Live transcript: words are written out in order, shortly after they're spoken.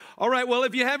All right, well,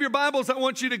 if you have your Bibles, I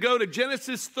want you to go to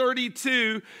Genesis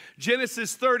 32.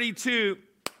 Genesis 32.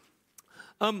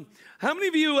 How many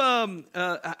of you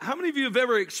have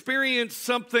ever experienced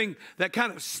something that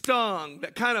kind of stung,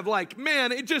 that kind of like,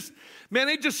 it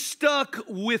just stuck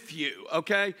with you?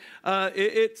 Okay,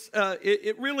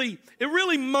 it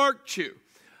really marked you.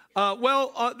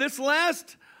 This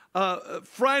last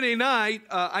Friday night,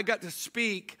 I got to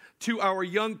speak to our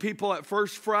young people at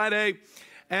First Friday.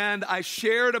 And I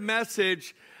shared a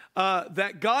message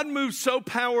that God moved so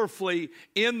powerfully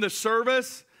in the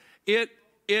service, it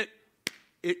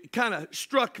kind of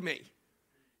struck me.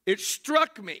 It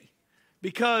struck me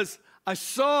because I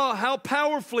saw how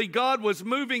powerfully God was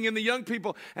moving in the young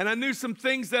people, and I knew some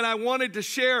things that I wanted to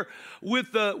share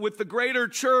with the greater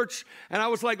church. And I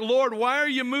was like, Lord, why are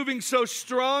you moving so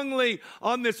strongly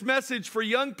on this message for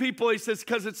young people? He says,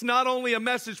 because it's not only a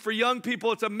message for young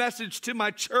people, it's a message to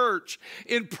my church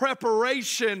in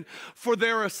preparation for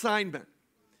their assignment,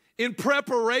 in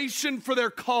preparation for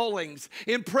their callings,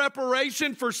 in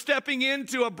preparation for stepping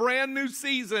into a brand new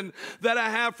season that I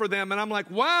have for them. And I'm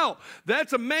like, wow,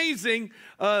 that's amazing.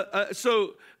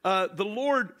 So the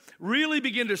Lord really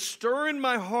began to stir in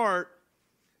my heart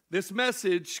this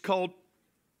message called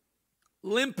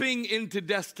Limping into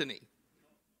Destiny.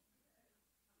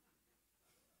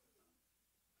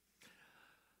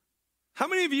 How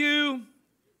many of you,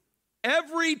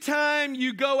 every time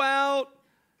you go out,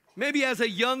 maybe as a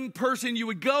young person, you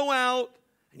would go out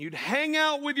and you'd hang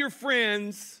out with your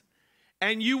friends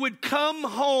and you would come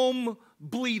home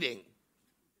bleeding?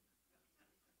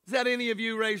 Is that any of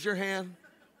you? Raise your hand.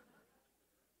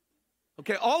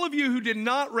 Okay, all of you who did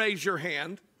not raise your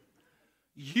hand,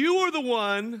 you are the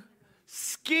one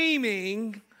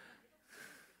scheming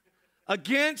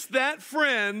against that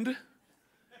friend,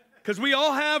 because we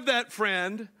all have that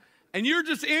friend. And you're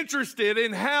just interested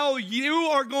in how you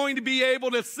are going to be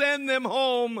able to send them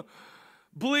home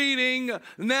bleeding.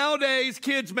 Nowadays,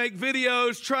 kids make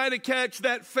videos, try to catch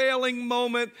that failing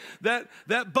moment, that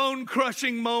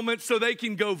bone-crushing moment so they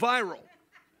can go viral.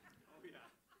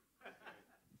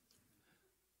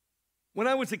 When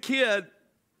I was a kid,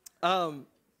 our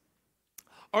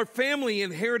family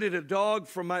inherited a dog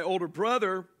from my older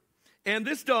brother, and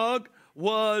this dog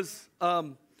was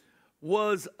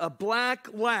a black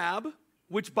lab,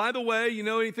 which, by the way, you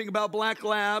know anything about black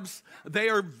labs? They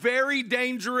are very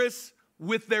dangerous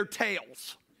with their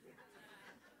tails.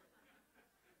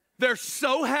 They're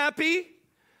so happy,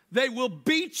 they will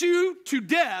beat you to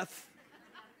death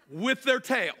with their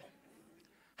tail.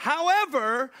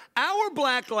 However, our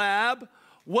black lab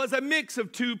was a mix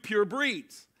of two pure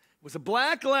breeds. It was a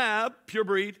black lab, pure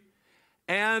breed,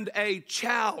 and a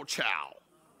chow chow.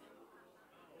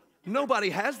 Nobody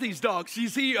has these dogs. You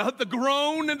see the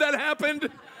groan that happened?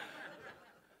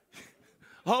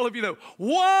 All of you know.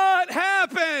 What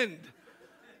happened?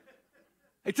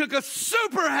 They took a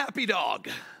super happy dog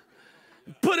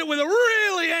and put it with a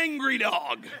really angry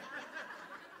dog.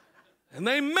 And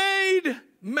they made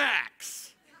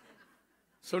Max.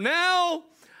 So now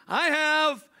I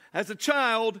have, as a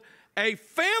child, a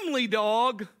family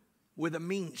dog with a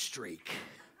mean streak.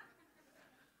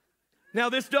 Now,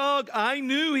 this dog, I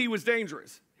knew he was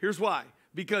dangerous. Here's why.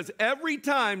 Because every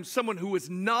time someone who was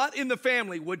not in the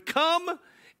family would come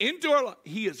into our life,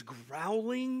 he is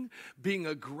growling, being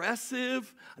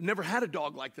aggressive. I've never had a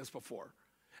dog like this before.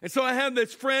 And so I had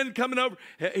this friend coming over.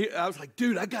 I was like,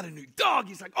 dude, I got a new dog.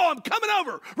 He's like, oh, I'm coming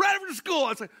over right after school. I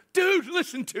was like, dude,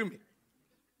 listen to me.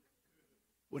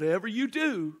 Whatever you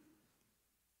do,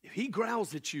 if he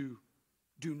growls at you,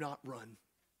 do not run.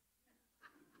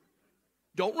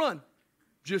 Don't run.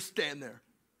 Just stand there.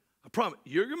 I promise.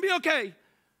 You're going to be okay.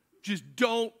 Just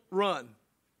don't run.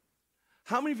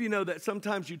 How many of you know that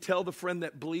sometimes you tell the friend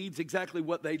that bleeds exactly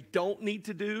what they don't need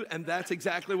to do, and that's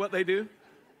exactly what they do?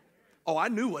 Oh, I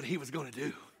knew what he was going to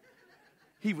do.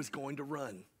 He was going to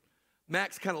run.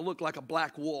 Max kind of looked like a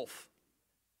black wolf.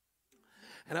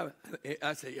 And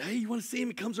I say, hey, you want to see him?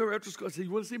 He comes over after school. I said,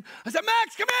 you want to see him? I said,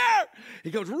 Max, come here. He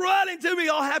goes running to me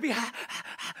all happy.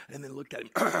 And then looked at him.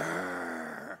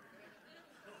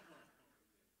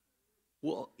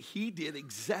 Well, he did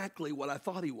exactly what I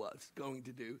thought he was going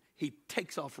to do. He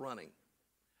takes off running.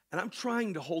 And I'm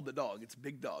trying to hold the dog. It's a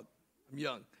big dog. I'm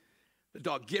young. The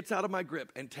dog gets out of my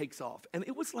grip and takes off. And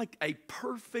it was like a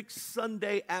perfect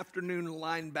Sunday afternoon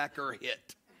linebacker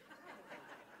hit.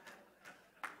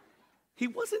 He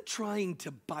wasn't trying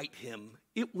to bite him.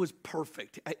 It was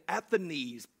perfect. At the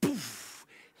knees, poof,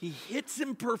 he hits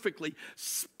him perfectly,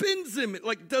 spins him,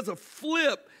 like does a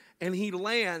flip, and he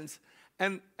lands.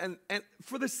 And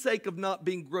for the sake of not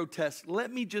being grotesque,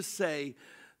 let me just say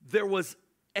there was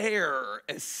air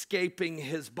escaping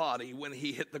his body when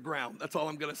he hit the ground. That's all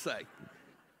I'm going to say.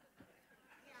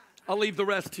 I'll leave the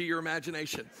rest to your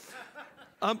imagination.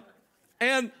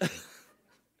 And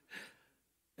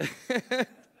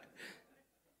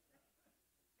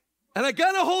I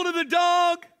got a hold of the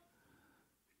dog.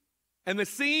 And the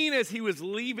scene as he was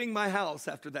leaving my house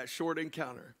after that short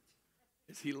encounter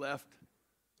is he left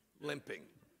limping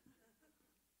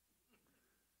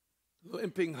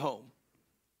home.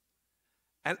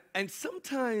 And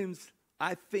sometimes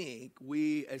I think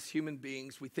we as human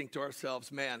beings, we think to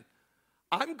ourselves, man,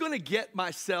 I'm going to get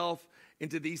myself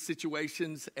into these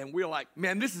situations, and we're like,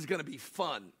 man, this is going to be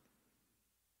fun.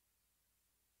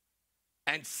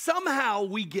 And somehow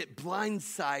we get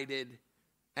blindsided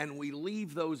and we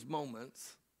leave those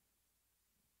moments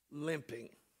limping.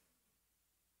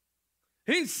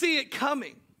 He didn't see it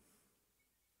coming.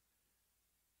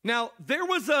 Now, there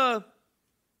was a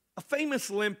famous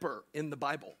limper in the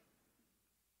Bible,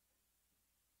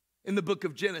 in the book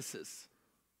of Genesis.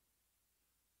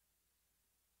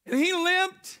 And he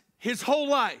limped his whole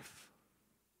life,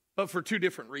 but for two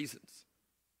different reasons.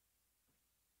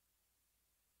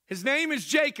 His name is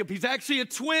Jacob. He's actually a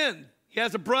twin. He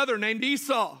has a brother named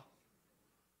Esau.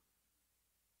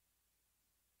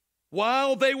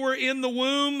 While they were in the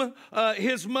womb,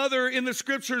 his mother, in the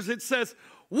scriptures, it says,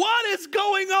 "What is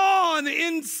going on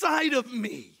inside of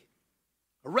me?"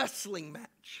 A wrestling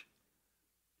match.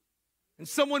 And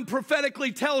someone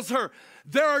prophetically tells her,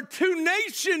 there are two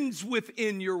nations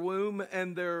within your womb,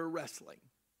 and they're wrestling.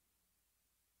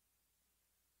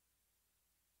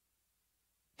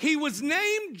 He was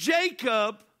named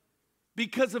Jacob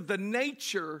because of the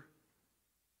nature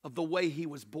of the way he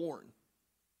was born.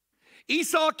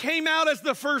 Esau came out as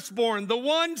the firstborn, the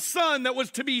one son that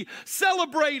was to be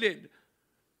celebrated.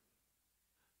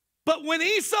 But when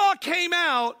Esau came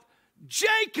out,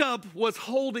 Jacob was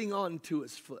holding on to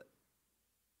his foot.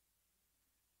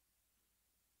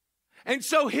 And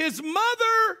so his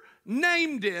mother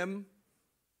named him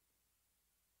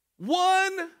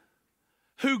one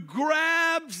who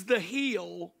grabs the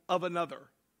heel of another.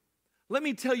 Let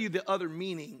me tell you the other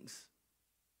meanings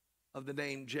of the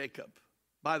name Jacob.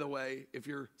 By the way, if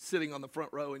you're sitting on the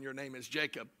front row and your name is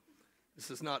Jacob,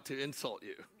 this is not to insult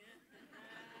you.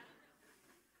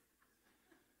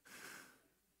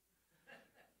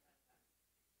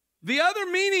 The other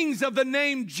meanings of the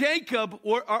name Jacob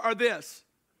are this: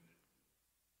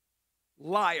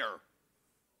 liar,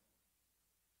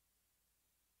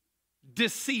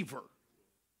 deceiver,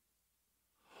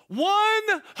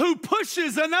 one who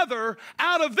pushes another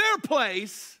out of their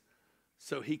place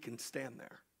so he can stand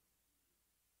there.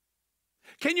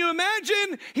 Can you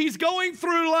imagine? He's going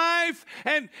through life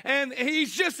and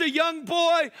he's just a young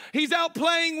boy. He's out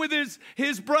playing with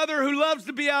his brother who loves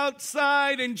to be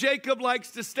outside, and Jacob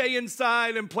likes to stay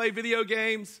inside and play video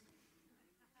games.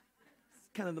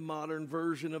 It's kind of the modern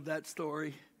version of that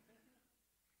story.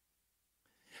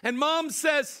 And mom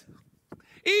says,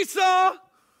 "Esau,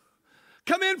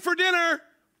 come in for dinner."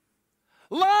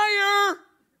 Liar.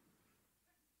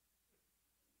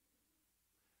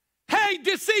 "Hey,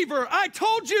 deceiver, I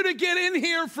told you to get in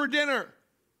here for dinner."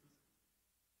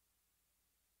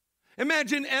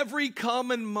 Imagine every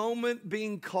common moment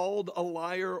being called a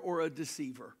liar or a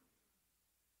deceiver.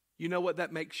 You know what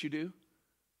that makes you do?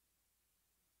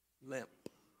 Limp.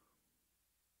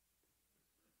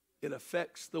 It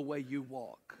affects the way you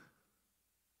walk.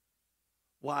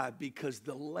 Why? Because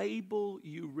the label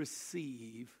you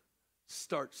receive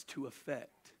starts to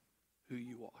affect who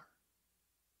you are.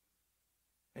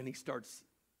 And he starts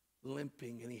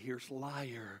limping, and he hears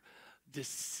liar,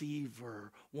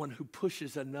 deceiver, one who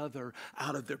pushes another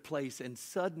out of their place. And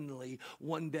suddenly,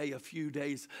 one day, a few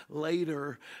days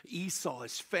later, Esau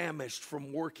is famished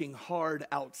from working hard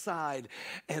outside.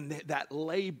 And that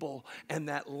label and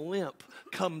that limp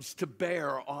comes to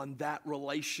bear on that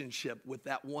relationship with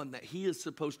that one that he is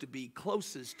supposed to be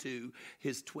closest to,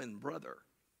 his twin brother.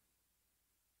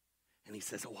 And he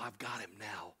says, "Oh, I've got him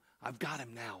now. I've got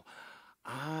him now.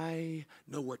 I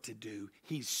know what to do.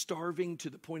 He's starving to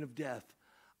the point of death.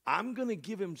 I'm going to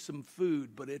give him some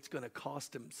food, but it's going to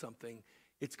cost him something.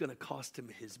 It's going to cost him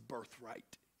his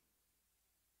birthright."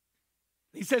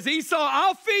 He says, "Esau,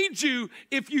 I'll feed you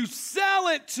if you sell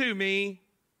it to me.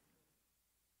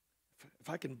 If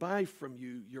I can buy from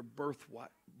you your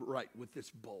birthright with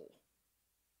this bowl."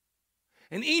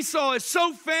 And Esau is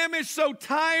so famished, so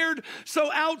tired,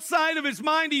 so outside of his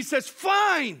mind, he says,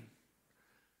 "Fine."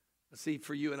 See,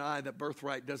 for you and I, the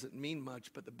birthright doesn't mean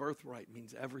much, but the birthright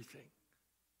means everything.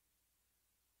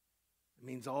 It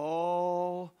means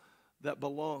all that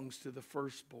belongs to the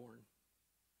firstborn.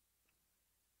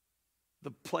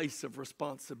 the place of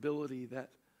responsibility,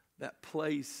 that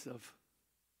place of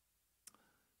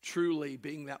truly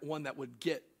being that one that would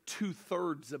get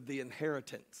 2/3 of the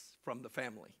inheritance from the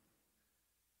family.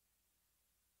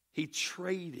 He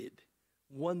traded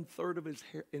 1/3 of his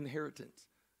inheritance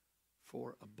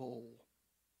for a bowl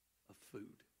of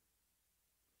food.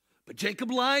 But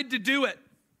Jacob lied to do it.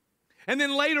 And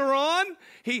then later on,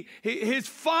 his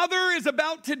father is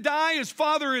about to die. His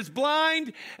father is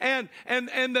blind. And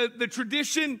the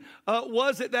tradition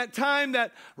was at that time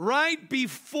that right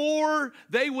before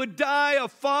they would die, a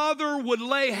father would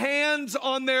lay hands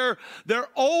on their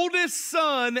oldest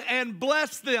son and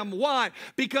bless them. Why?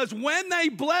 Because when they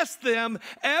blessed them,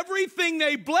 everything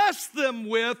they blessed them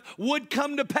with would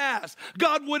come to pass.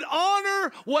 God would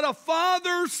honor what a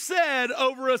father said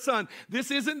over a son.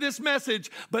 This isn't this message,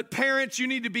 but parents, you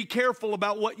need to be careful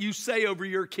about what you say over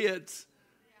your kids.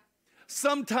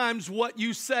 Sometimes what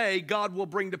you say, God will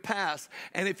bring to pass.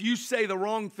 And if you say the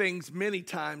wrong things, many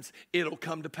times it'll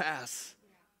come to pass.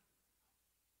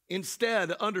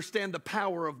 Instead, understand the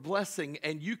power of blessing,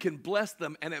 and you can bless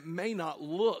them, and it may not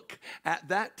look at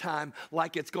that time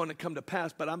like it's going to come to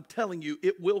pass, but I'm telling you,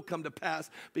 it will come to pass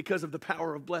because of the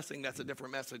power of blessing. That's a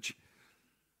different message.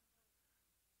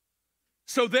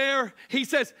 So there, he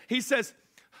says,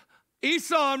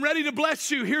 Esau, I'm ready to bless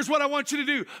you. Here's what I want you to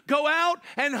do. Go out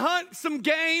and hunt some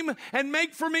game and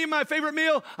make for me my favorite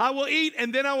meal. I will eat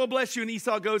and then I will bless you. And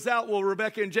Esau goes out. Well,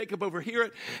 Rebekah and Jacob overhear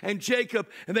it. And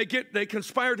they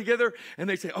conspire together and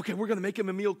they say, okay, we're going to make him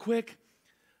a meal quick.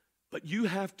 But you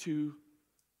have to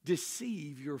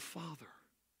deceive your father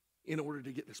in order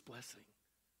to get this blessing.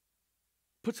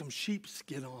 Put some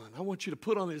sheepskin on. I want you to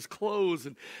put on his clothes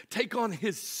and take on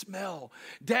his smell.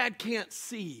 Dad can't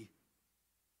see.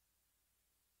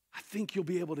 I think you'll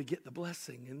be able to get the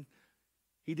blessing. And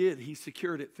he did. He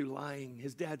secured it through lying.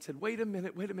 His dad said, wait a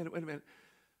minute.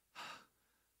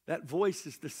 That voice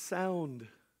is the sound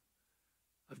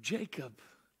of Jacob.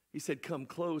 He said, come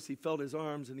close. He felt his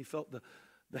arms and he felt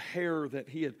the hair that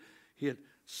he had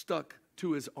stuck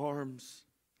to his arms.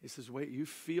 He says, wait, you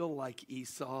feel like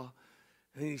Esau.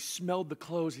 And he smelled the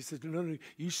clothes. He said, no,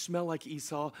 you smell like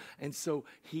Esau. And so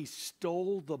he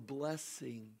stole the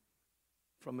blessing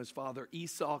from his father.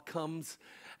 Esau comes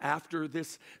after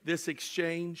this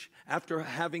exchange, after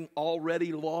having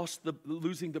already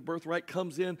losing the birthright,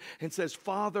 comes in and says,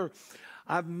 Father,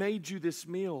 I've made you this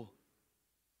meal.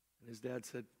 And his dad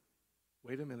said,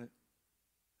 wait a minute.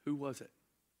 Who was it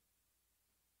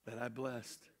that I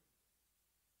blessed?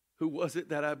 Who was it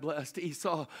that I blessed?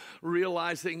 Esau,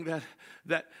 realizing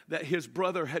that his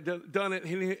brother had done it,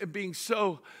 and being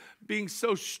so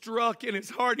struck in his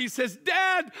heart, he says,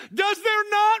 Dad, does there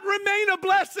not remain a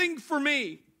blessing for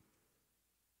me?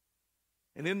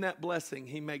 And in that blessing,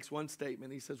 he makes one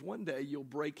statement. He says, one day you'll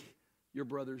break your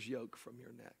brother's yoke from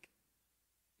your neck.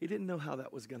 He didn't know how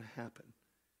that was going to happen.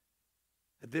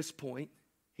 At this point,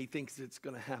 he thinks it's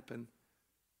going to happen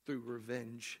through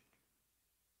revenge.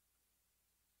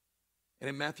 And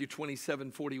in Matthew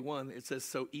 27:41, it says,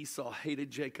 so Esau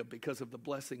hated Jacob because of the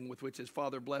blessing with which his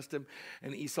father blessed him.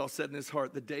 And Esau said in his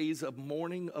heart, the days of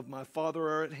mourning of my father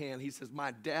are at hand. He says, my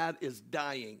dad is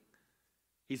dying.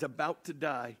 He's about to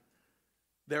die.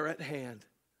 They're at hand.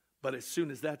 But as soon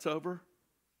as that's over,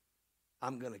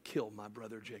 I'm going to kill my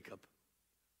brother Jacob.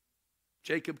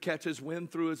 Jacob catches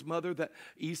wind through his mother that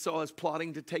Esau is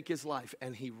plotting to take his life.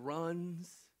 And he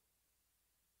runs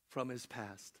from his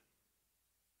past.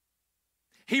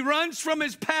 He runs from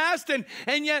his past, and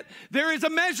yet there is a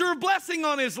measure of blessing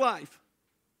on his life.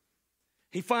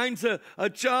 He finds a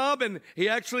job, and he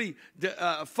actually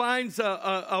finds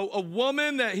a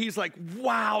woman that he's like,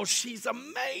 wow, she's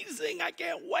amazing. I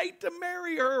can't wait to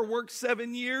marry her. Works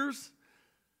 7 years.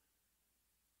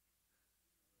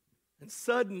 And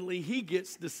suddenly he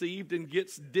gets deceived and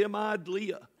gets dim-eyed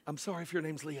Leah. I'm sorry if your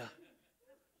name's Leah.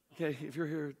 Okay, if you're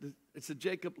here, it's a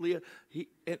Jacob, Leah.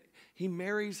 He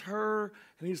marries her,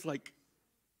 and he's like,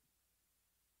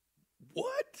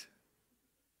 what?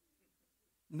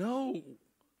 No.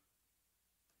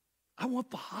 I want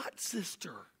the hot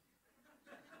sister.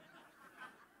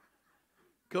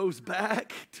 Goes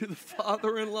back to the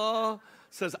father-in-law,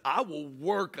 says, I will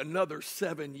work another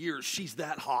 7 years. She's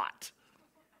that hot.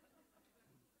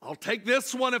 I'll take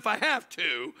this one if I have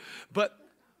to. But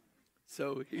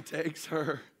so he takes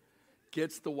her,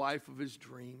 gets the wife of his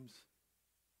dreams.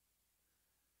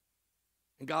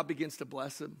 And God begins to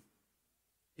bless him.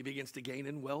 He begins to gain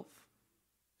in wealth.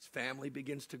 His family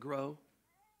begins to grow.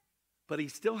 But he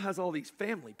still has all these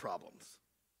family problems.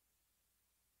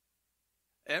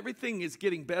 Everything is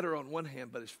getting better on one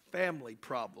hand, but his family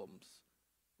problems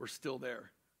were still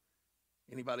there.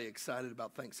 Anybody excited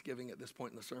about Thanksgiving at this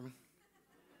point in the sermon?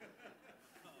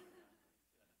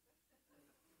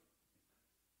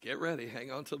 Get ready.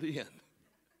 Hang on till the end.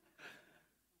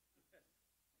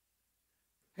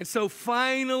 And so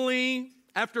finally,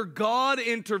 after God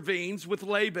intervenes with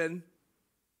Laban,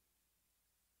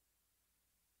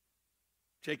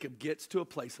 Jacob gets to a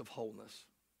place of wholeness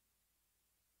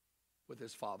with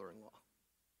his father-in-law.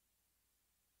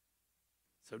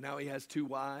 So now he has 2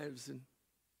 wives and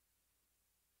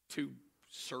 2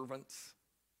 servants.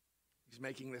 He's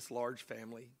making this large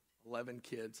family, 11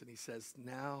 kids, and he says,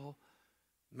 now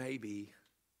maybe,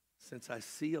 since I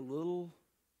see a little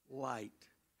light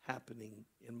happening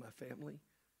in my family,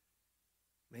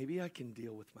 maybe I can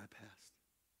deal with my past.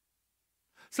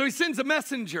 So he sends a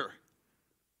messenger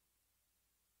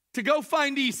to go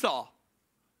find Esau.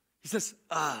 He says,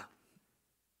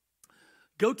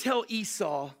 go tell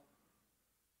Esau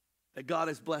that God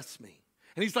has blessed me.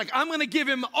 And he's like, I'm going to give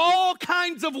him all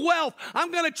kinds of wealth.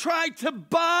 I'm going to try to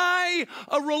buy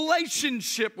a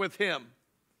relationship with him.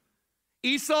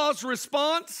 Esau's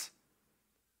response,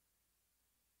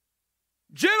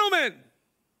 gentlemen,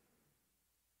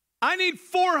 I need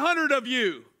 400 of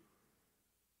you.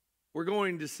 We're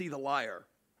going to see the liar.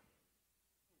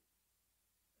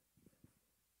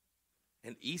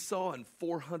 And Esau and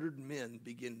 400 men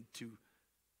begin to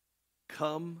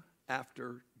come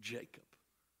after Jacob.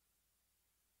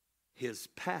 His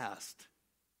past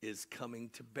is coming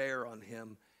to bear on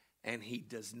him, and he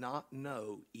does not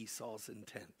know Esau's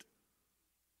intent.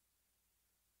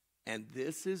 And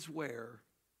this is where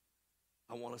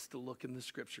I want us to look in the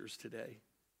scriptures today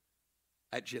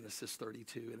at Genesis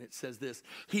 32. And it says this: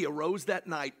 he arose that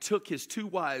night, took his 2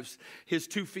 wives, his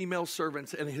 2 female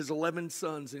servants, and his 11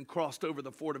 sons, and crossed over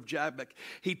the ford of Jabbok.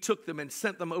 He took them and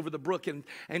sent them over the brook and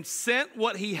sent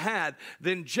what he had.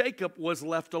 Then Jacob was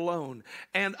left alone,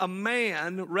 and a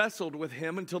man wrestled with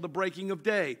him until the breaking of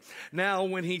day. Now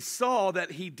when he saw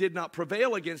that he did not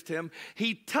prevail against him,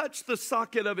 he touched the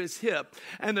socket of his hip,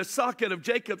 and the socket of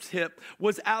Jacob's hip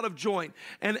was out of joint.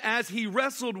 And as he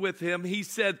wrestled with him, he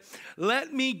said, let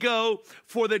me go,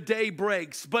 for the day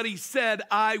breaks. But he said,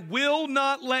 I will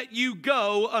not let you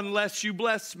go unless you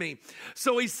bless me.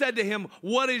 So he said to him,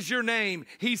 what is your name?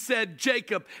 He said,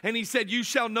 Jacob. And he said, you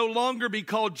shall no longer be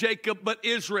called Jacob, but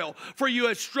Israel, for you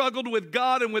have struggled with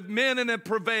God and with men and have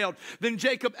prevailed. Then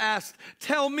Jacob asked,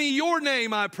 tell me your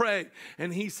name, I pray.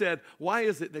 And he said, why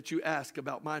is it that you ask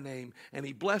about my name? And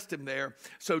he blessed him there.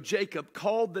 So Jacob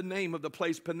called the name of the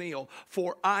place Peniel,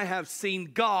 for I have seen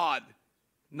God,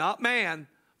 not man,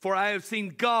 for I have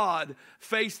seen God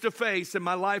face to face, and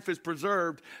my life is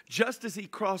preserved. Just as he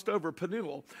crossed over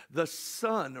Peniel, the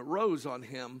sun rose on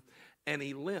him, and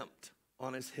he limped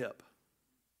on his hip.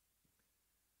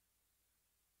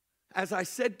 As I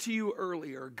said to you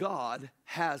earlier, God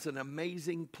has an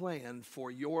amazing plan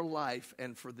for your life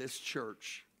and for this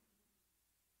church.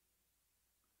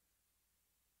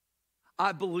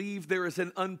 I believe there is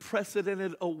an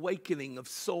unprecedented awakening of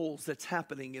souls that's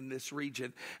happening in this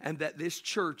region, and that this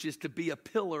church is to be a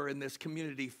pillar in this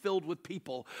community filled with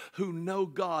people who know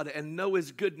God and know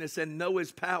His goodness and know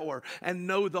His power and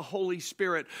know the Holy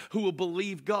Spirit, who will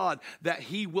believe God that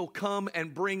He will come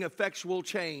and bring effectual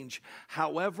change.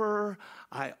 However,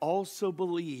 I also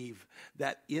believe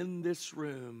that in this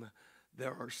room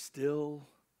there are still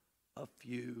a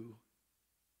few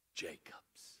Jacobs.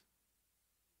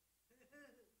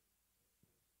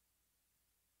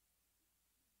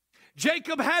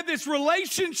 Jacob had this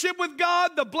relationship with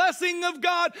God, the blessing of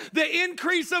God, the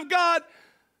increase of God,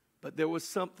 but there was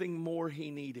something more he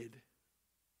needed.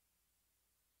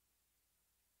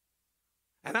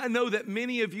 And I know that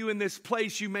many of you in this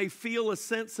place, you may feel a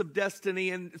sense of destiny,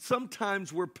 and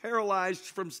sometimes we're paralyzed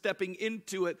from stepping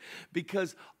into it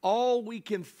because all we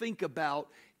can think about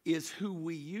is who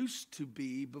we used to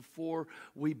be before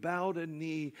we bowed a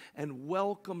knee and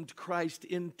welcomed Christ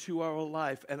into our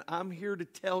life. And I'm here to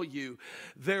tell you,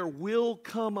 there will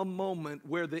come a moment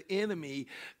where the enemy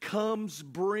comes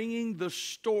bringing the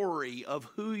story of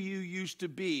who you used to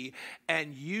be,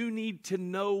 and you need to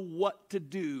know what to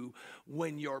do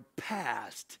when your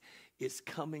past is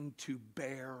coming to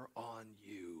bear on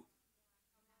you.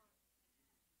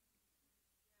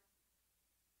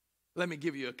 Let me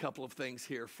give you a couple of things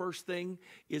here. First thing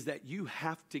is that you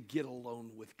have to get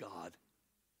alone with God.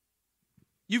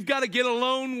 You've got to get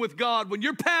alone with God. When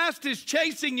your past is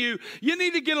chasing you, you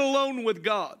need to get alone with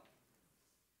God.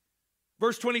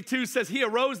 Verse 22 says, he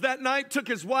arose that night, took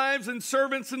his wives and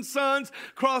servants and sons,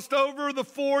 crossed over the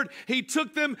ford. He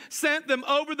took them, sent them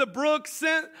over the brook,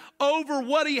 sent over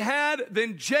what he had.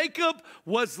 Then Jacob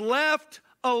was left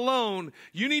alone.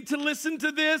 You need to listen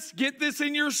to this. Get this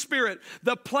in your spirit.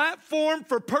 The platform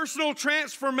for personal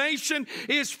transformation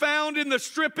is found in the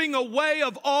stripping away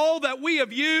of all that we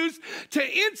have used to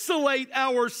insulate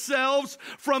ourselves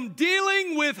from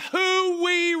dealing with who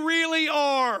we really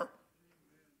are.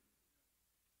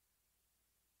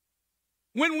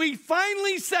 When we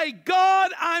finally say,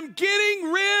 God, I'm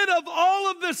getting rid of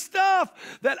all of the stuff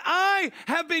that I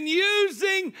have been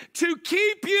using to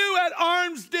keep you at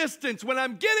arm's distance. When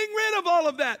I'm getting rid of all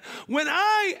of that, when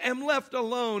I am left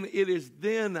alone, it is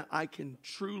then I can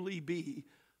truly be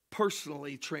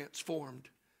personally transformed.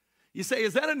 You say,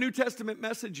 is that a New Testament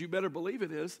message? You better believe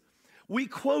it is. We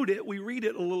quote it, we read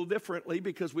it a little differently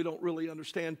because we don't really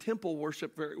understand temple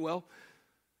worship very well.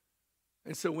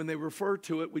 And so when they refer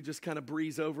to it, we just kind of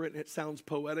breeze over it and it sounds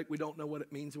poetic. We don't know what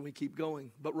it means and we keep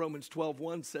going. But Romans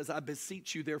 12:1 says, I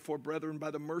beseech you, therefore, brethren, by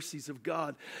the mercies of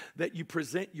God, that you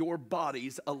present your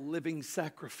bodies a living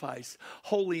sacrifice,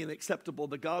 holy and acceptable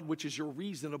to God, which is your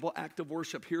reasonable act of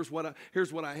worship. Here's what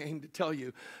I aim to tell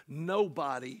you.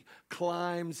 Nobody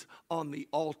climbs on the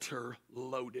altar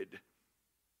loaded.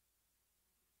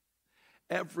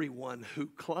 Everyone who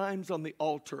climbs on the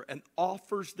altar and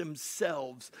offers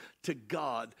themselves to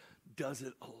God does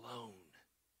it alone.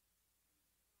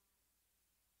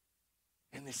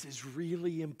 And this is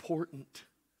really important.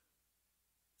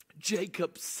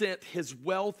 Jacob sent his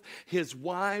wealth, his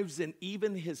wives, and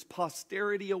even his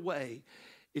posterity away.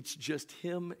 It's just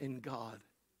him and God.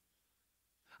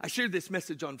 I shared this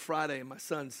message on Friday, and my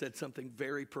son said something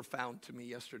very profound to me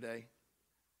yesterday.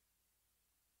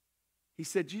 He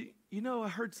said, you know, I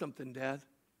heard something, Dad.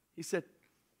 He said,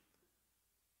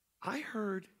 I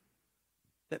heard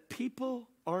that people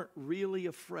aren't really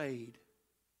afraid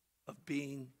of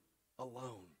being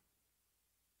alone.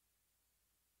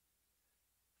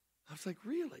 I was like,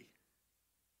 really?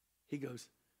 He goes,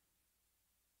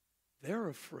 they're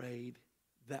afraid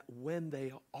that when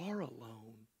they are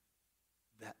alone,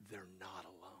 that they're not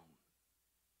alone.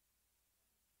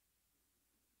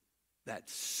 That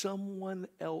someone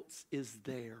else is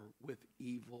there with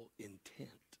evil intent.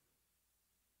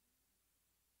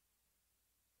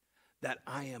 That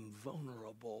I am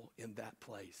vulnerable in that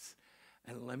place.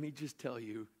 And let me just tell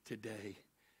you today,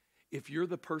 if you're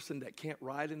the person that can't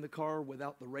ride in the car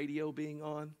without the radio being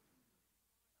on,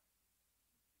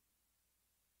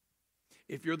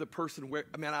 if you're the person where,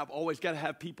 I've always got to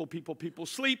have people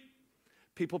sleep.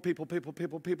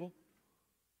 People.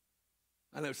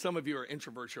 I know some of you are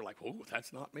introverts. You're like, oh,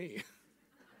 that's not me.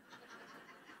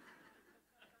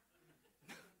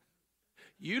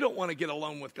 You don't want to get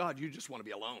alone with God. You just want to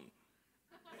be alone.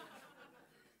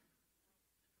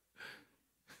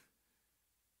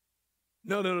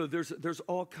 No. There's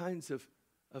all kinds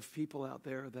of people out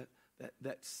there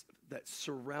that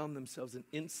surround themselves and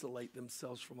insulate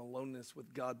themselves from aloneness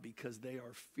with God because they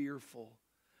are fearful.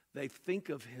 They think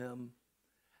of him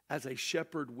as a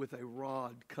shepherd with a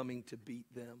rod coming to beat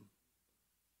them,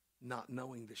 not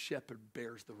knowing the shepherd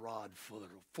bears the rod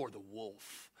for the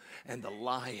wolf and the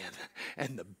lion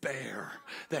and the bear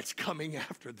that's coming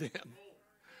after them.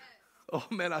 Oh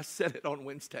man, I said it on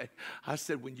Wednesday. I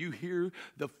said, when you hear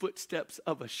the footsteps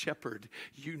of a shepherd,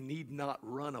 you need not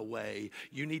run away.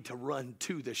 You need to run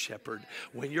to the shepherd.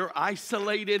 When you're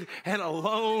isolated and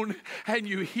alone and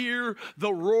you hear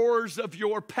the roars of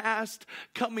your past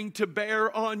coming to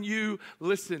bear on you,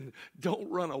 listen, don't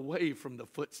run away from the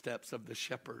footsteps of the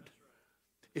shepherd.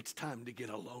 It's time to get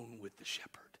alone with the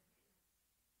shepherd.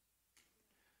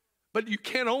 But you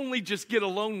can't only just get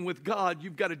alone with God.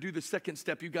 You've got to do the second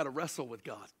step. You've got to wrestle with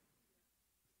God.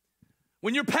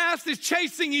 When your past is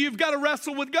chasing you, you've got to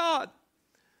wrestle with God.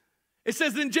 It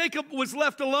says, then Jacob was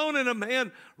left alone, and a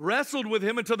man wrestled with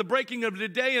him until the breaking of the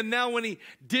day. And now when he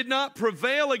did not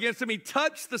prevail against him, he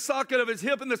touched the socket of his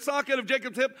hip, and the socket of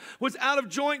Jacob's hip was out of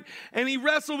joint. And he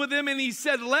wrestled with him, and he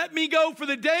said, let me go, for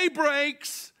the day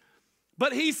breaks.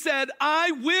 But he said,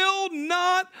 I will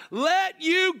not let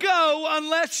you go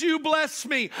unless you bless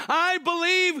me. I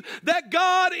believe that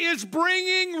God is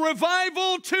bringing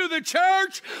revival to the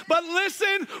church. But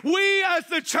listen, we as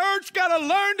the church got to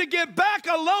learn to get back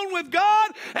alone with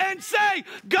God and say,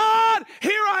 God,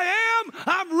 here I am.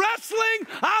 I'm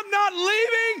wrestling. I'm not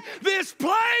leaving this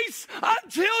place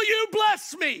until you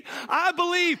bless me. I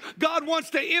believe God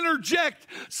wants to interject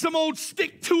some old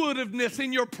stick-to-itiveness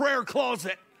in your prayer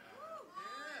closet,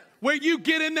 where you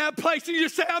get in that place and you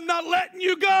say, I'm not letting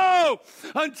you go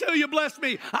until you bless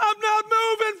me. I'm not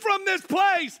moving from this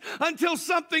place until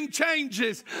something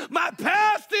changes. My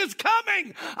past is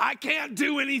coming. I can't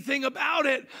do anything about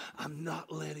it. I'm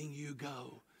not letting you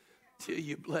go till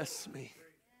you bless me.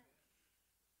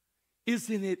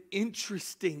 Isn't it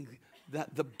interesting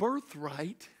that the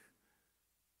birthright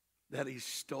that he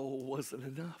stole wasn't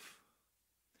enough?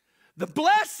 The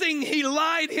blessing he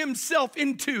lied himself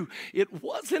into, it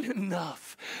wasn't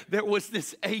enough. There was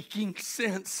this aching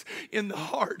sense in the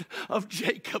heart of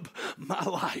Jacob. My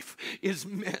life is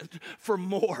meant for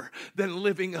more than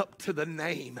living up to the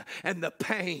name, and the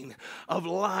pain of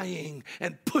lying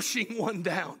and pushing one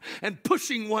down and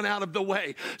pushing one out of the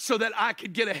way so that I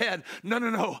could get ahead.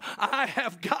 No. I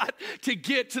have got to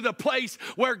get to the place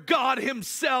where God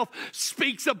himself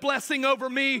speaks a blessing over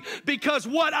me, because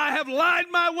what I have lied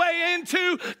my way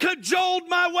into, cajoled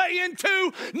my way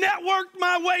into, networked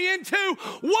my way into,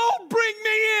 won't bring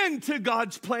me into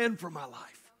God's plan for my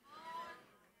life.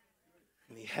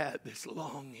 And he had this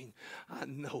longing. I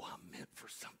know I'm meant for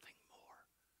something more.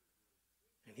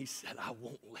 And he said, I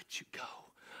won't let you go.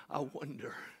 I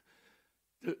wonder,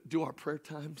 do our prayer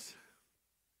times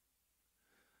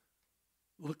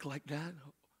look like that?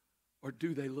 Or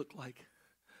do they look like,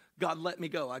 God, let me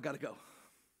go, I got to go.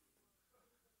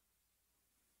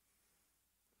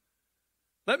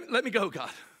 Let me go, God.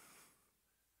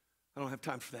 I don't have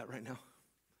time for that right now.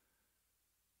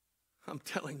 I'm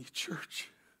telling you, church,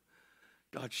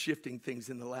 God's shifting things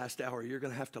in the last hour. You're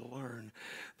going to have to learn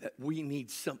that we need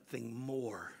something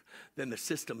more than the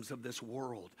systems of this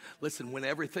world. Listen, when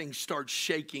everything starts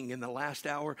shaking in the last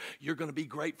hour, you're going to be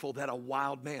grateful that a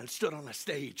wild man stood on a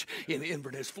stage in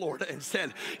Inverness, Florida, and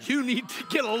said, you need to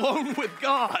get alone with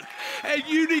God, and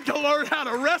you need to learn how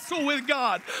to wrestle with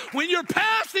God. When your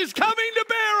past is coming to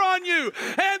bear on you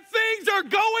and things are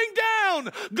going down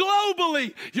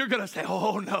globally, you're going to say,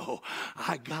 oh no,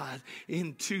 I got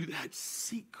into that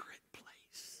secret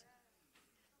place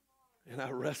and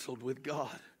I wrestled with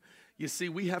God. You see,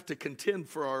 we have to contend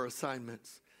for our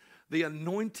assignments. The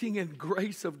anointing and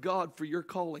grace of God for your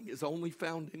calling is only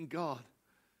found in God.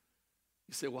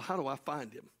 You say, well, how do I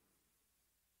find him?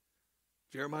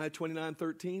 Jeremiah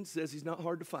 29:13 says he's not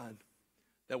hard to find.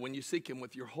 That when you seek him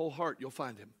with your whole heart, you'll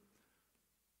find him.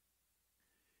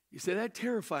 You say, that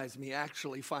terrifies me,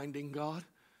 actually, finding God.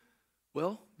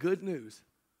 Well, good news.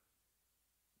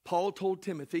 Paul told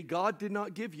Timothy, God did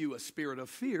not give you a spirit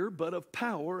of fear, but of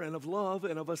power and of love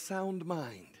and of a sound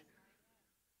mind.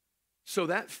 So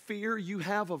that fear you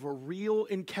have of a real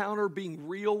encounter, being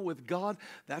real with God,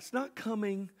 that's not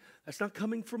coming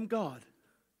from God.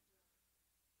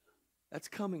 That's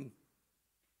coming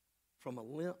from a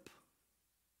limp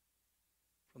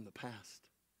from the past.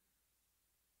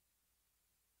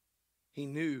 He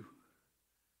knew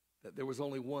that there was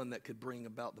only one that could bring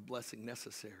about the blessing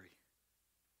necessary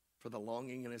for the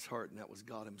longing in his heart, and that was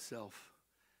God himself.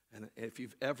 And if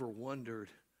you've ever wondered,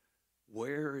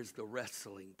 where is the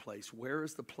wrestling place? Where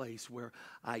is the place where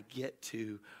I get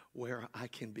to, where I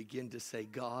can begin to say,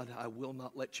 God, I will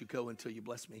not let you go until you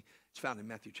bless me? It's found in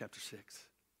Matthew chapter 6,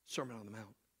 Sermon on the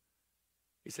Mount.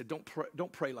 He said,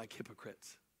 don't pray like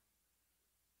hypocrites.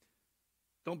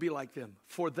 Don't be like them,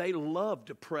 for they love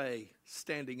to pray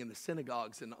standing in the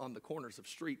synagogues and on the corners of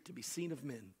street to be seen of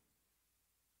men.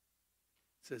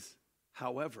 It says,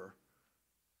 however,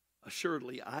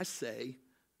 assuredly I say,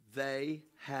 they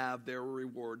have their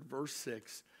reward. Verse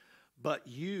 6, but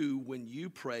you, when you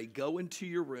pray, go into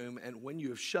your room, and when you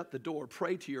have shut the door,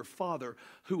 pray to your Father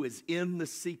who is in the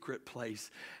secret place,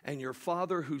 and your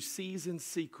Father who sees in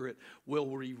secret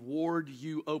will reward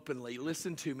you openly.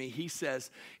 Listen to me. He says,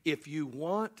 if you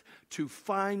want to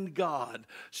find God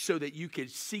so that you can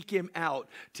seek him out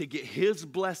to get his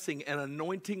blessing and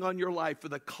anointing on your life for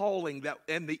the calling that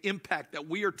and the impact that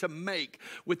we are to make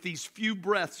with these few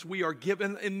breaths we are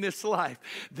given in this life,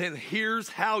 then here's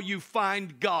how you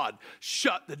find God.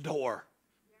 Shut the door.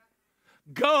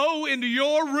 Go into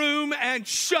your room and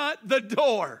shut the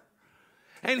door.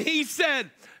 And he said,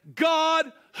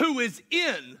 God who is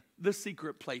in the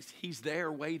secret place, he's there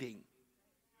waiting.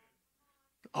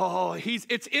 Oh,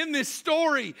 it's in this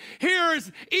story.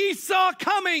 Here's Esau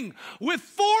coming with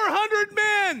 400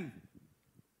 men.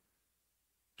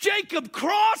 Jacob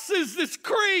crosses this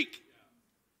creek.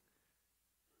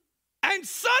 And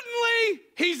suddenly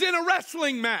he's in a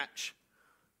wrestling match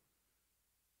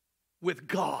with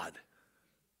God.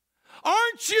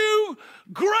 Aren't you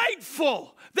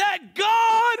grateful that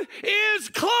God is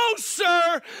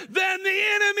closer than the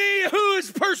enemy who is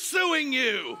pursuing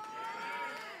you?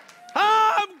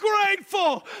 I'm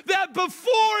grateful that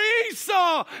before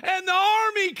Esau and the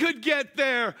army could get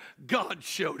there, God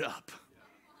showed up.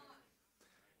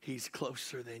 He's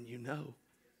closer than you know.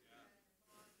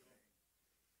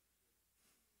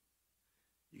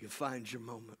 You can find your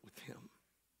moment with him.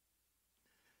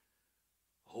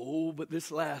 Oh, but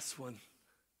this last one,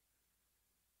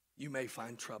 you may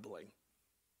find troubling.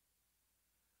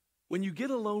 When you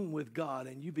get alone with God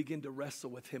and you begin to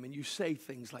wrestle with him and you say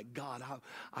things like, God,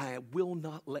 I will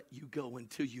not let you go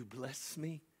until you bless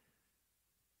me,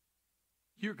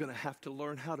 you're going to have to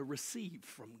learn how to receive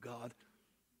from God.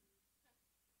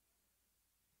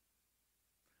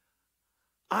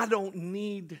 I don't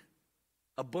need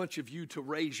a bunch of you to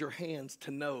raise your hands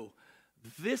to know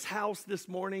this house this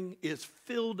morning is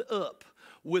filled up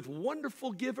with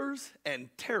wonderful givers and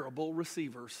terrible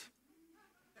receivers.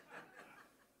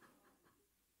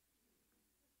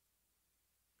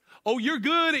 Oh, you're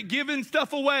good at giving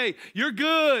stuff away. You're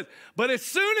good. But as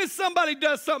soon as somebody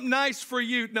does something nice for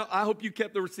you, no, I hope you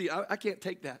kept the receipt. I can't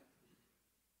take that.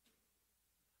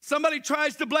 Somebody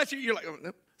tries to bless you, you're like, oh,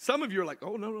 no. Some of you are like,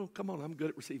 oh, no, come on, I'm good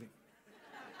at receiving.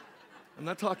 I'm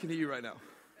not talking to you right now.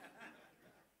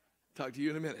 Talk to you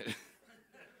in a minute.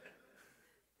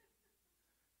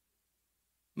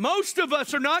 Most of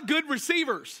us are not good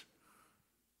receivers.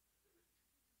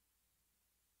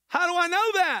 How do I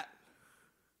know that?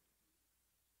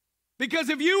 Because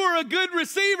if you were a good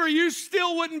receiver, you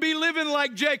still wouldn't be living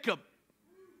like Jacob.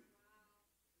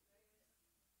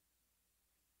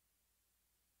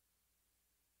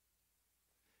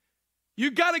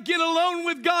 You've got to get alone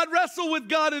with God, wrestle with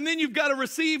God, and then you've got to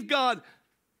receive God.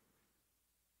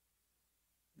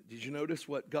 Did you notice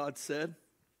what God said?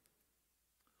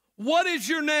 What is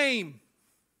your name?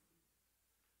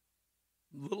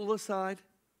 Little aside,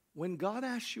 when God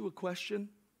asks you a question,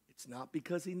 it's not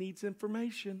because he needs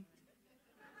information.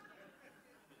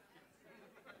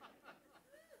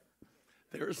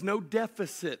 There is no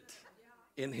deficit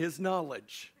in his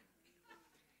knowledge.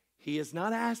 He is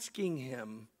not asking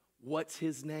him, what's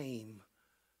his name?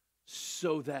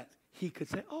 So that he could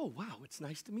say, oh, wow, it's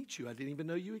nice to meet you. I didn't even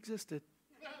know you existed.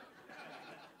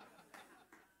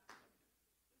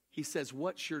 He says,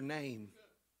 what's your name?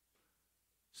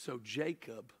 So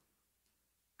Jacob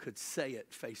could say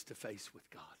it face to face with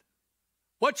God.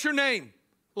 What's your name?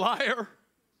 Liar.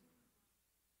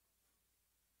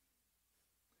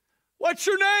 What's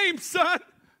your name, son?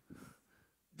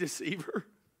 Deceiver.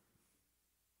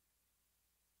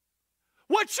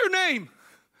 What's your name?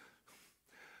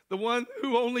 The one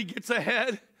who only gets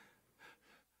ahead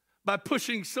by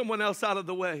pushing someone else out of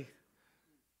the way.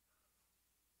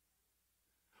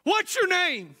 What's your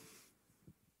name?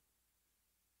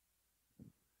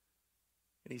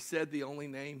 And he said the only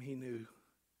name he knew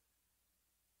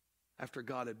after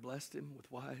God had blessed him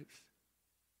with wives,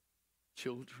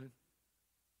 children,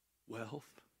 wealth.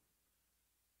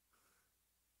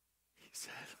 He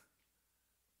said,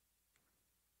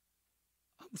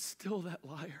 I'm still that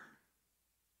liar.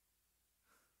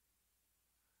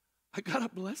 I got a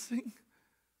blessing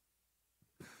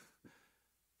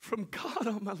from God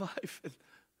on my life,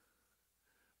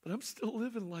 but I'm still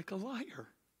living like a liar.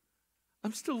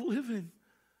 I'm still living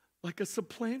like a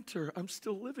supplanter. I'm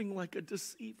still living like a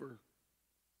deceiver.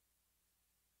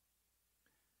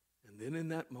 And then in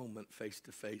that moment, face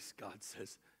to face, God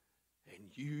says, and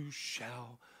you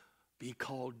shall be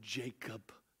called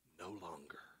Jacob no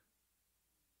longer.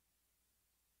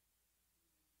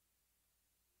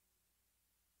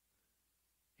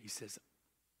 He says,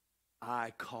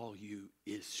 I call you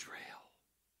Israel,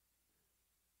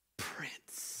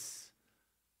 Prince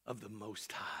of the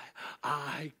Most High.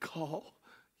 I call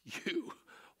you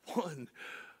one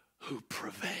who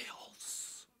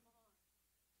prevails.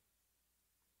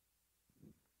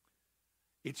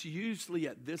 It's usually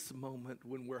at this moment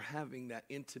when we're having that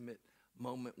intimate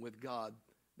moment with God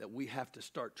that we have to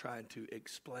start trying to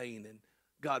explain. And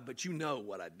God, but you know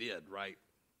what I did, right?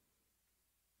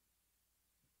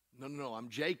 No, I'm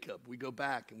Jacob. We go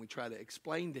back and we try to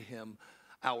explain to him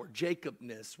our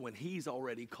Jacobness when he's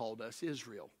already called us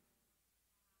Israel.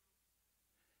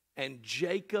 And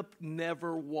Jacob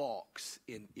never walks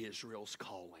in Israel's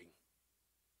calling.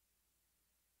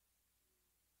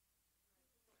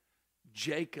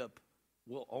 Jacob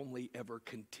will only ever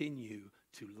continue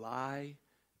to lie,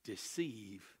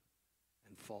 deceive,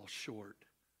 and fall short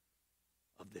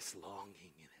of this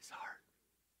longing in his heart.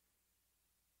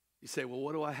 You say, well,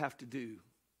 what do I have to do?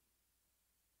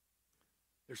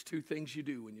 There's two things you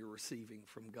do when you're receiving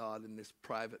from God in this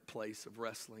private place of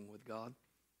wrestling with God.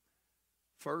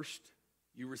 First,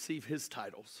 you receive his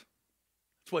titles.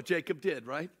 That's what Jacob did,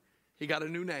 right? He got a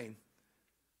new name.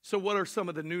 So what are some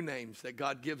of the new names that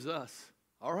God gives us?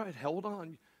 All right, hold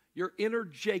on. Your inner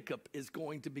Jacob is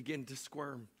going to begin to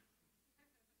squirm.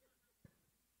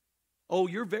 Oh,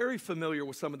 you're very familiar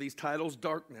with some of these titles.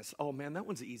 Darkness. Oh, man, that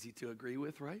one's easy to agree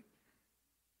with, right?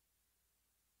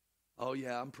 Oh,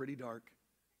 yeah, I'm pretty dark.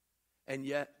 And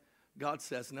yet, God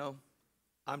says, no,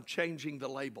 I'm changing the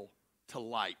label. to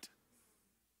light.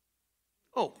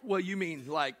 Oh, well, you mean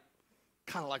like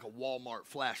kind of like a Walmart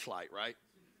flashlight, right?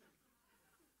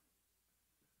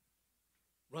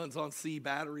 Runs on C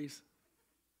batteries.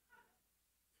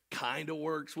 Kind of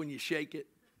works when you shake it.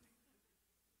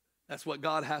 That's what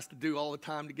God has to do all the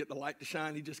time to get the light to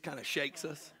shine. He just kind of shakes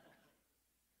us.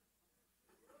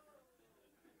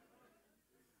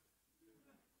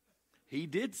 He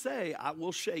did say, I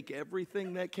will shake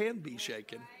everything that can be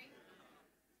shaken.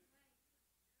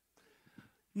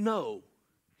 No,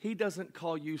 he doesn't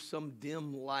call you some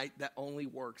dim light that only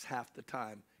works half the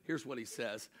time. Here's what he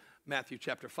says, Matthew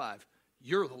chapter 5.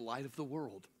 You're the light of the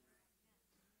world.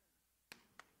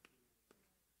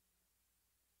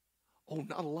 Oh,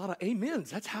 not a lot of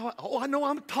amens. That's how I know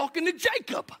I'm talking to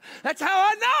Jacob. That's how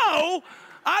I know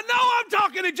I'm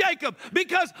talking to Jacob.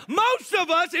 Because most of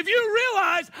us, if you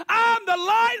realize I'm the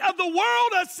light of the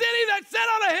world, a city that's set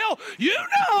on a hill, you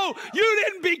know you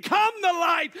didn't become the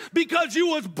light because you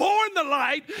was born the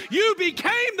light. You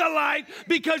became the light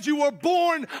because you were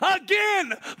born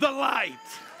again the light.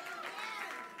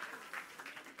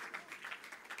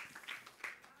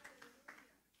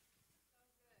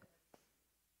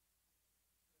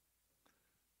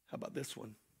 How about this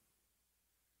one?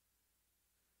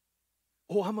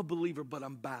 Oh, I'm a believer, but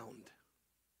I'm bound.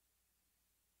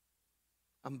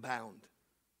 I'm bound.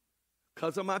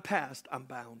 Because of my past, I'm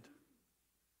bound.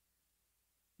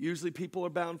 Usually people are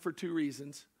bound for two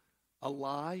reasons: a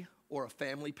lie or a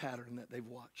family pattern that they've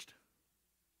watched.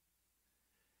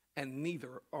 And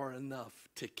neither are enough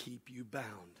to keep you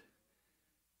bound.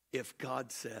 If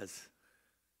God says,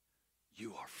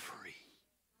 you are free.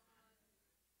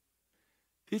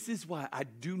 This is why I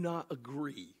do not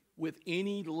agree with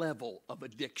any level of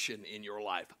addiction in your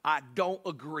life. I don't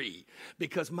agree,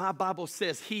 because my Bible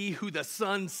says he who the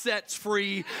Son sets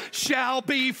free shall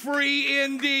be free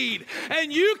indeed.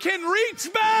 And you can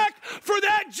reach back for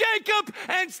that Jacob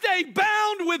and stay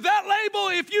bound with that label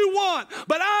if you want.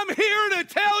 But I'm here to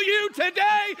tell you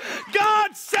today,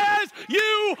 God says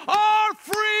you are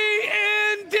free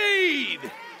indeed.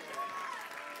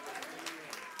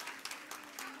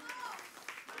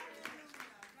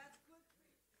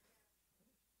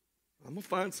 I'm going to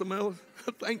find some else.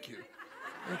 Thank you.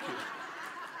 Thank you.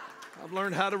 I've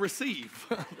learned how to receive.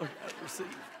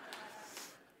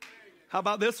 How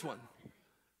about this one?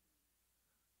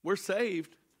 We're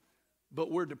saved, but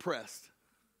we're depressed.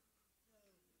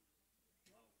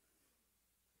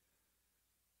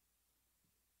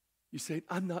 You say,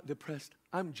 I'm not depressed.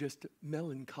 I'm just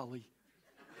melancholy.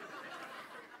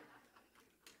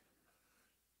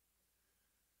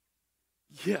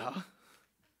 Yeah.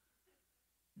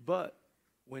 But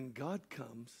when God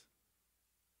comes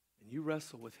and you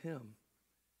wrestle with him,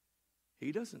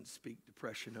 he doesn't speak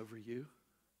depression over you.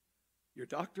 Your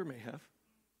doctor may have.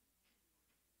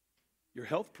 Your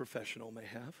health professional may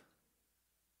have.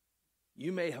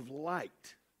 You may have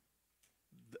liked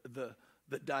the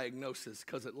diagnosis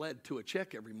because it led to a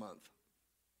check every month.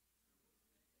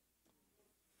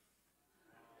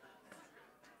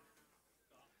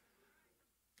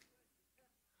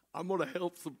 I'm going to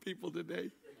help some people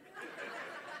today.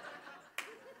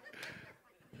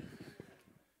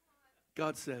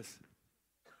 God says,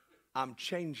 I'm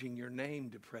changing your name,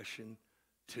 depression,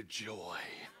 to joy.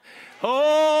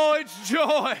 Oh, it's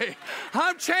joy.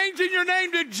 I'm changing your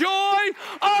name to joy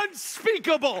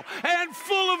unspeakable and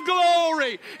full of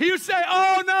glory. You say,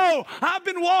 oh no, I've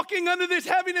been walking under this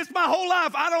heaviness my whole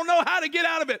life. I don't know how to get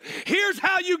out of it. Here's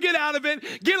how you get out of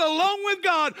it. Get alone with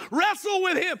God. Wrestle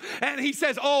with him. And he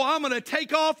says, oh, I'm going to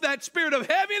take off that spirit of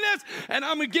heaviness and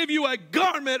I'm going to give you a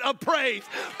garment of praise.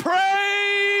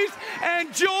 Praise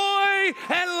and joy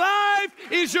and life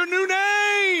is your new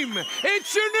name.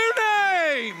 It's your new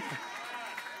name.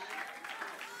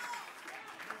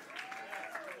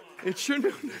 It's your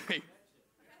new name.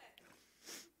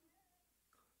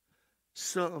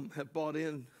 Some have bought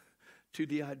in to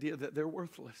the idea that they're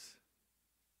worthless.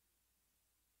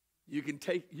 You can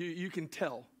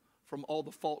tell from all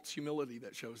the false humility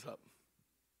that shows up.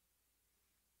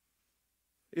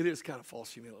 It is kind of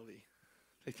false humility.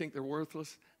 They think they're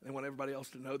worthless. They want everybody else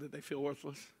to know that they feel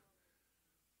worthless.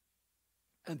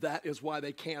 And that is why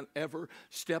they can't ever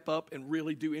step up and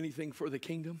really do anything for the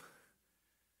kingdom.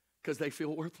 Because they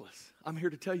feel worthless. I'm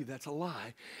here to tell you that's a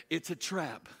lie. It's a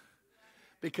trap.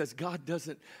 Because God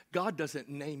doesn't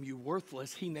name you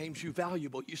worthless. He names you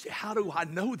valuable. You say, how do I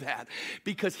know that?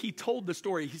 Because he told the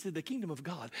story. He said, the kingdom of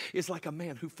God is like a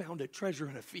man who found a treasure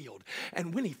in a field.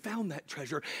 And when he found that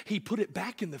treasure, he put it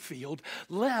back in the field,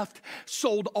 left,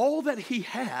 sold all that he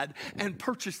had, and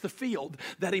purchased the field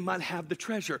that he might have the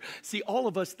treasure. See, all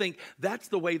of us think that's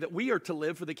the way that we are to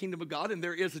live for the kingdom of God, and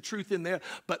there is a truth in there.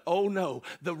 But oh no,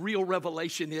 the real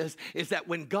revelation is that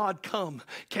when God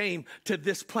came to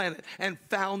this planet and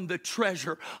found the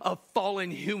treasure of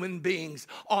fallen human beings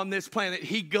on this planet,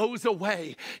 he goes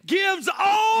away, gives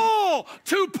all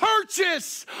to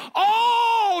purchase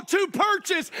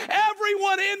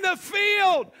everyone in the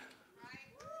field.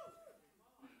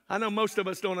 I know most of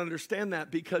us don't understand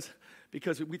that because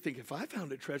we think if I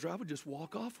found a treasure, I would just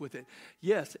walk off with it.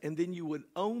 Yes, and then you would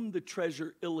own the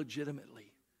treasure illegitimately.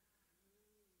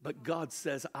 But God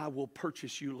says, I will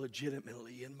purchase you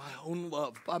legitimately in my own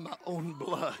love, by my own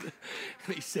blood.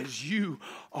 And he says, you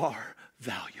are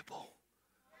valuable.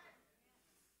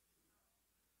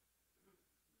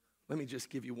 Let me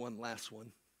just give you one last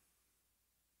one.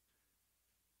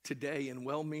 Today, in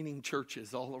well-meaning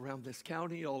churches all around this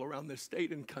county, all around this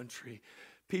state and country,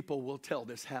 people will tell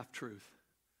this half-truth,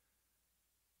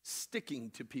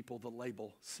 sticking to people the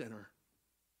label sinner.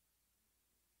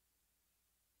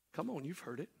 Come on, you've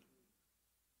heard it.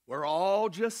 We're all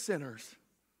just sinners.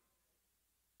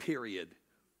 Period.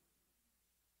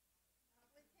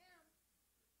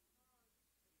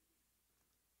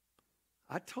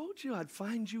 I told you I'd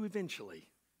find you eventually.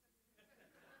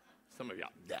 Some of you,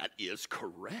 that is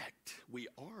correct. We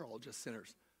are all just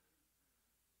sinners.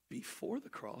 Before the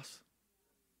cross.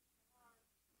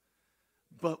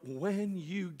 But when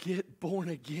you get born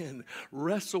again,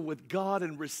 wrestle with God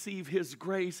and receive his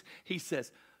grace, he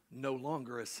says, no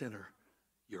longer a sinner,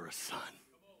 you're a son.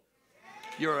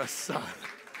 You're a son.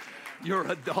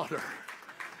 You're a daughter.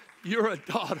 You're a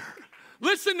daughter.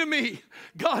 Listen to me.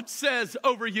 God says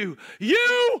over you,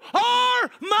 you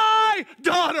are my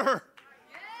daughter.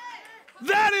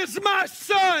 That is my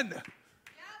son.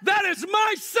 That is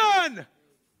my son.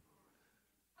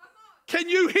 Can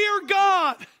you hear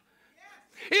God?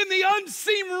 In the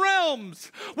unseen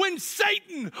realms, when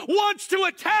Satan wants to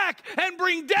attack and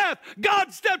bring death,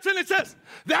 God steps in and says,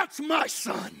 that's my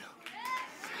son.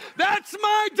 That's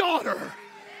my daughter.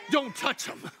 Don't touch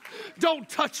him. Don't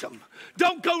touch him.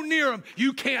 Don't go near him.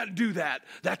 You can't do that.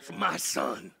 That's my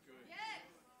son.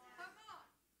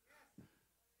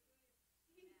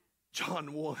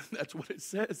 John 1, that's what it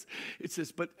says. It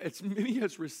says, but as many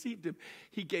as received him,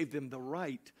 he gave them the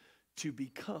right to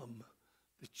become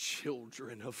the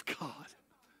children of God.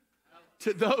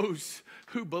 To those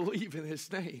who believe in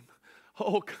his name.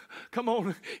 Oh, come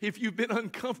on. If you've been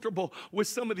uncomfortable with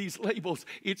some of these labels,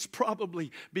 it's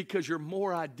probably because you're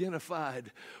more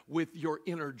identified with your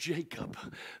inner Jacob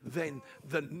than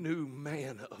the new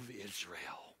man of Israel.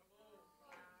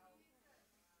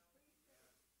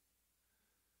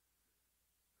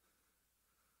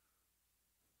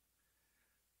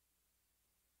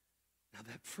 Now,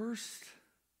 that first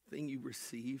thing you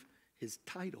receive, his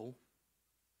title,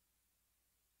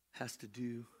 has to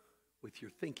do with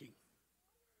your thinking.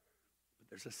 But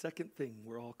there's a second thing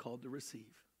we're all called to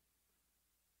receive.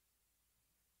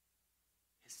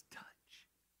 His touch.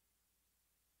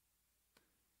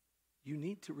 You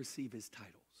need to receive his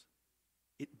titles.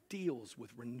 It deals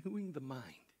with renewing the mind.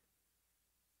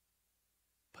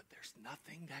 But there's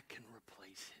nothing that can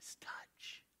replace his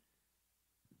touch.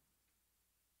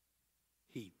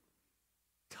 He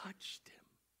touched him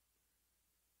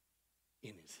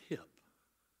in his hip.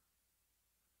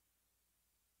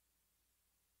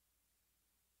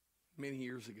 Many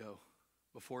years ago,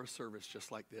 before a service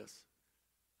just like this,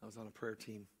 I was on a prayer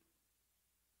team,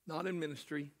 not in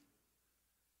ministry,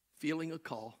 feeling a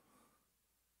call,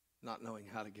 not knowing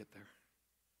how to get there.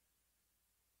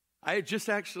 I had just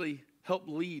actually helped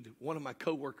lead one of my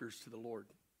coworkers to the Lord.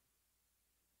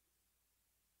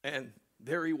 And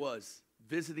there he was,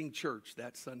 visiting church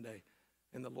that Sunday.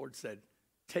 And the Lord said,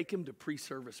 take him to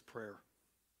pre-service prayer.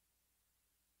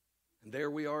 And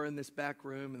there we are in this back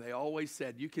room, and they always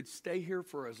said, you could stay here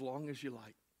for as long as you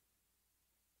like.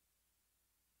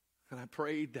 And I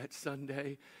prayed that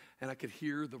Sunday, and I could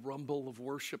hear the rumble of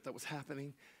worship that was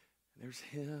happening. And there's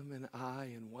him and I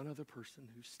and one other person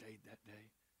who stayed that day.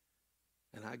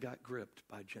 And I got gripped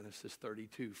by Genesis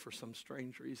 32 for some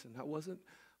strange reason. I wasn't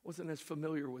as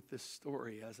familiar with this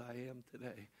story as I am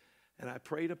today. And I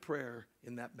prayed a prayer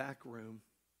in that back room.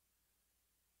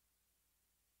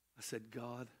 I said,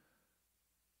 God,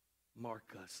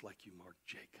 mark us like you marked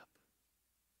Jacob.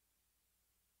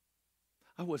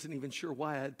 I wasn't even sure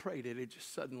why I had prayed it. It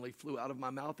just suddenly flew out of my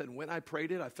mouth. And when I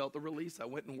prayed it, I felt the release. I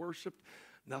went and worshiped.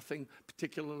 Nothing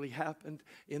particularly happened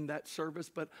in that service,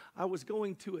 but I was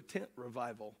going to a tent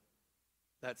revival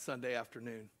that Sunday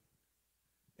afternoon.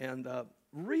 And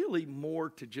really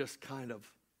more to just kind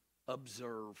of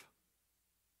observe,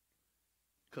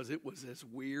 because it was as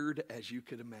weird as you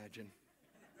could imagine.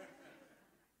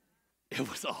 It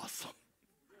was awesome.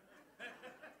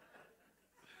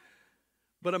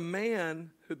 But the man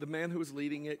who was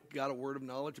leading it got a word of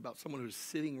knowledge about someone who was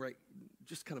sitting right,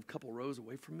 just kind of a couple rows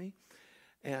away from me.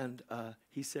 And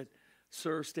he said,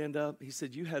 "Sir, stand up." He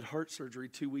said, "You had heart surgery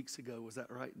 2 weeks ago. Was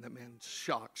that right?" And that man,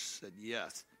 shocked, said,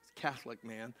 "Yes." He's a Catholic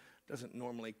man, doesn't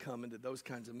normally come into those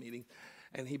kinds of meetings.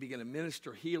 And he began to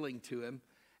minister healing to him.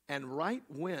 And right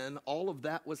when all of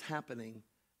that was happening,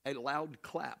 a loud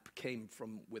clap came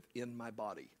from within my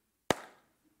body.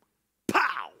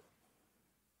 Pow!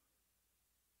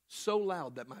 So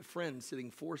loud that my friend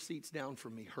sitting 4 seats down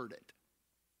from me heard it.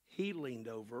 He leaned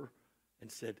over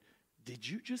and said, "Did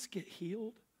you just get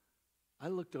healed?" I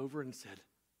looked over and said,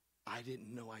 "I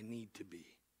didn't know I need to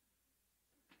be."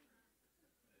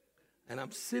 And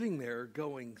I'm sitting there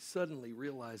going, suddenly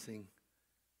realizing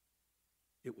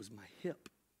it was my hip.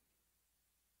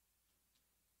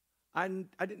 I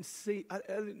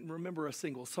didn't remember a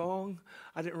single song.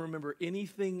 I didn't remember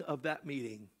anything of that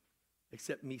meeting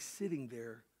except me sitting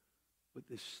there with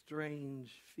this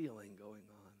strange feeling going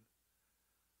on.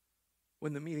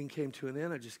 When the meeting came to an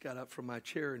end, I just got up from my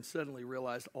chair and suddenly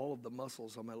realized all of the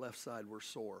muscles on my left side were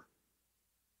sore.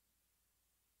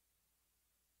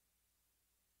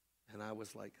 And I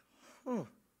was like, I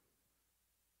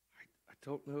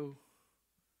don't know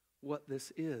what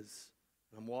this is.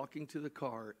 I'm walking to the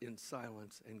car in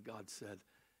silence, and God said,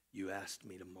 "You asked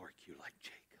me to mark you like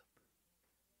Jacob."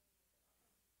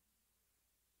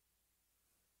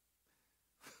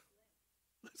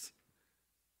 Listen,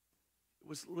 it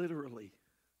was literally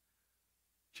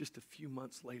just a few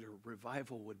months later,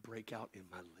 revival would break out in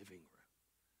my living room.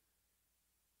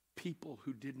 People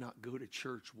who did not go to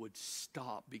church would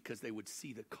stop because they would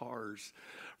see the cars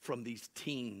from these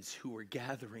teens who were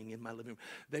gathering in my living room.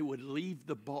 They would leave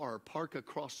the bar, park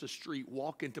across the street,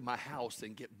 walk into my house,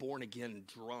 and get born again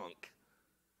drunk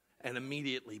and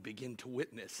immediately begin to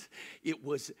witness. It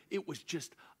was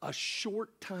just a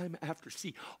short time after.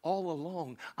 See, all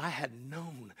along I had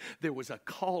known there was a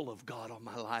call of God on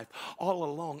my life. All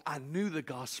along I knew the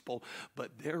gospel,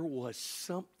 but there was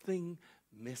something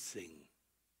missing.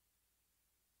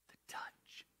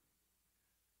 Touch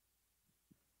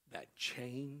that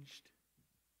changed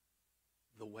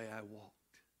the way I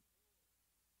walked.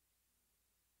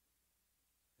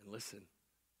 And listen,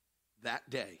 that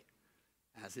day,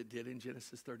 as it did in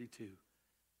Genesis 32,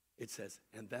 it says,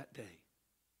 "And that day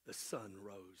the sun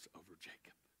rose over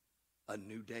Jacob. A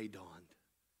new day dawned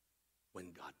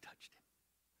when God touched him."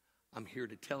 I'm here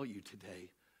to tell you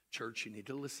today, church, you need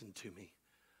to listen to me.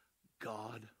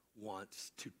 God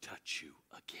wants to touch you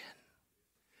again.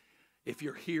 If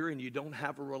you're here and you don't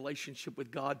have a relationship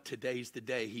with God, today's the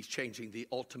day He's changing the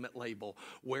ultimate label,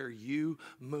 where you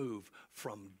move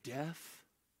from death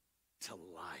to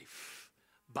life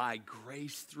by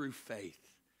grace through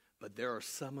faith. But there are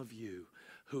some of you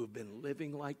who have been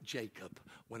living like Jacob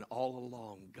when all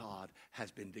along God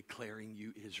has been declaring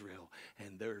you Israel.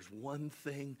 And there's one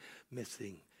thing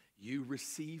missing: you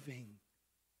receiving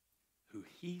who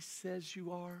He says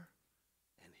you are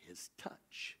and His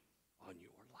touch